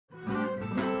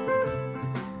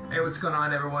Hey, what's going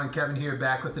on everyone? Kevin here,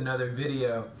 back with another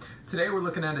video. Today we're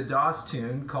looking at a Dawes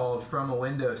tune called From a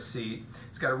Window Seat.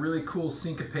 It's got a really cool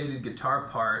syncopated guitar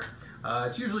part.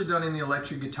 It's usually done in the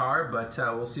electric guitar, but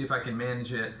we'll see if I can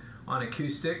manage it on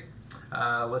acoustic.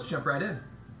 Let's jump right in.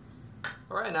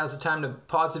 Alright, now's the time to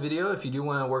pause the video if you do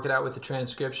want to work it out with the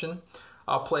transcription.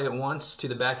 I'll play it once to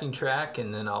the backing track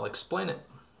and then I'll explain it.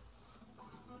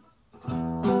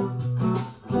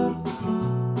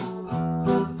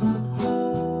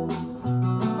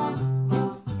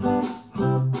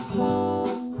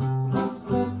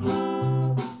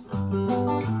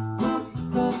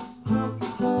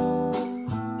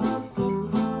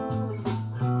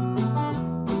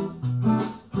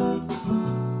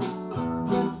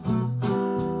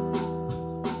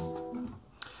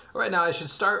 Right now I should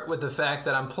start with the fact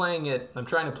that I'm trying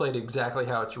to play it exactly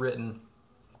how it's written,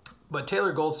 but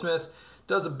Taylor Goldsmith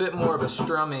does a bit more of a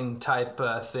strumming type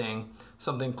thing,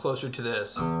 something closer to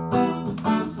this.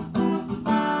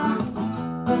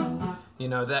 You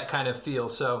know, that kind of feel.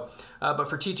 So, but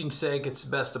for teaching's sake, it's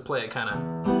best to play it kind of,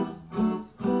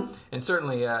 and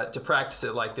certainly to practice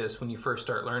it like this when you first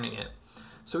start learning it.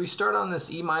 So we start on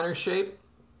this E minor shape,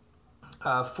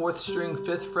 4th string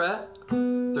 5th fret,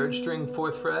 3rd string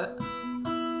 4th fret,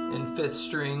 and 5th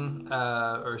string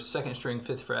or 2nd string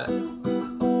 5th fret.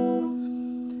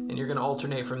 And you're going to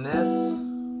alternate from this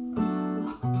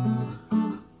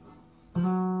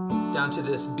down to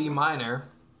this B minor.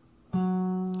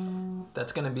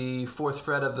 That's going to be 4th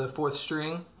fret of the 4th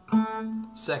string,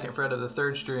 2nd fret of the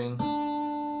 3rd string,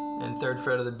 and 3rd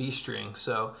fret of the B string.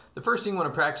 So the first thing you want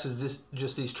to practice is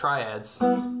just these triads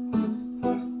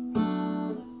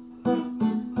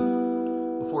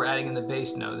before adding in the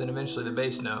bass note, then eventually the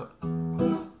bass note.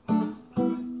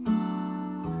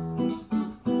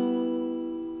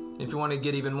 If you want to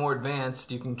get even more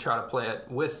advanced, you can try to play it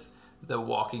with the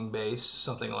walking bass,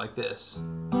 something like this.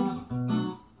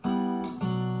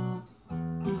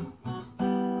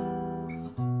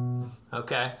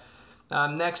 Okay.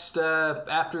 Next,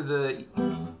 after the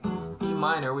E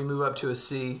minor, we move up to a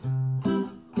C.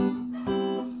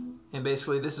 And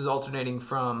basically this is alternating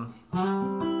from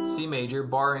C major,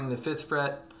 barring the 5th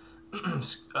fret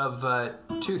of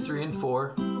 2, 3, and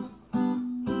 4.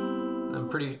 I'm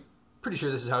pretty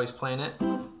sure this is how he's playing it.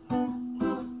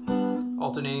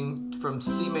 Alternating from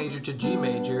C major to G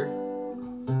major,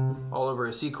 all over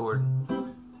a C chord.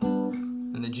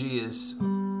 And the G is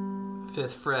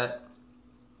 5th fret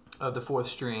of the 4th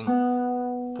string,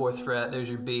 4th fret, there's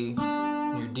your B,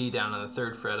 and your D down on the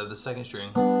 3rd fret of the 2nd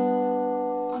string.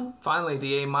 Finally,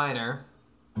 the A minor,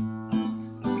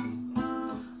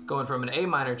 going from an A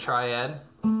minor triad,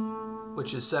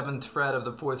 which is 7th fret of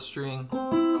the 4th string,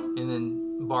 and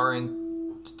then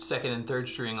barring 2nd and 3rd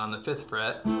string on the 5th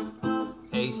fret,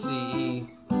 A, C, E,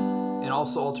 and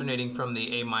also alternating from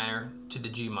the A minor to the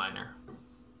G minor.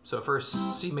 So first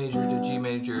C major to G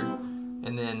major,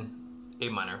 and then A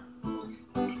minor.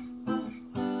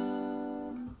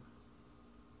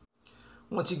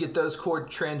 Once you get those chord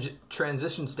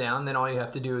transitions down, then all you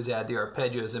have to do is add the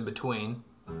arpeggios in between.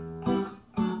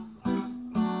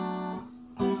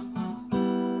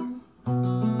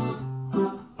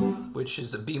 Which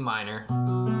is a B minor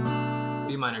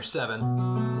 7,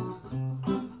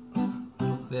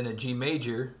 then a G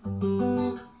major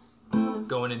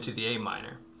going into the A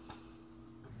minor.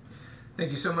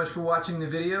 Thank you so much for watching the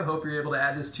video. Hope you're able to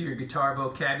add this to your guitar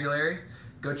vocabulary.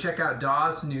 Go check out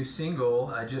Dawes' new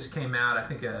single. Just came out, I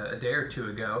think, a day or two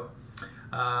ago.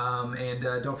 And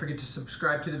don't forget to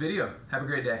subscribe to the video. Have a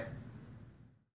great day.